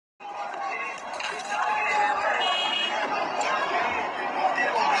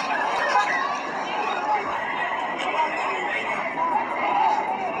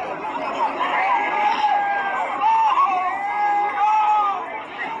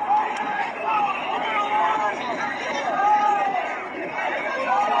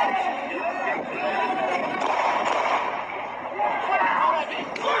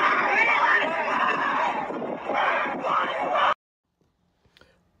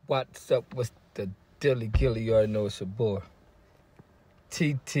What's up? What's the dilly gilly? You already know it's your boy.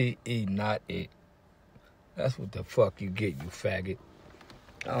 TTE, not it. That's what the fuck you get, you faggot.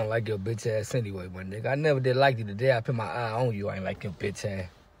 I don't like your bitch ass anyway, my nigga. I never did like you. The day I put my eye on you, I ain't like your bitch ass.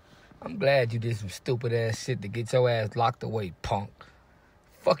 I'm glad you did some stupid ass shit to get your ass locked away, punk.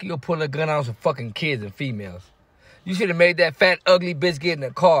 Fuck, you'll pull a gun on some fucking kids and females. You should have made that fat, ugly bitch get in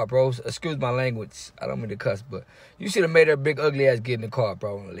the car, bro. Excuse my language. I don't mean to cuss, but you should have made her big, ugly ass get in the car,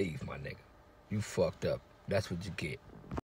 bro, and leave, my nigga. You fucked up. That's what you get.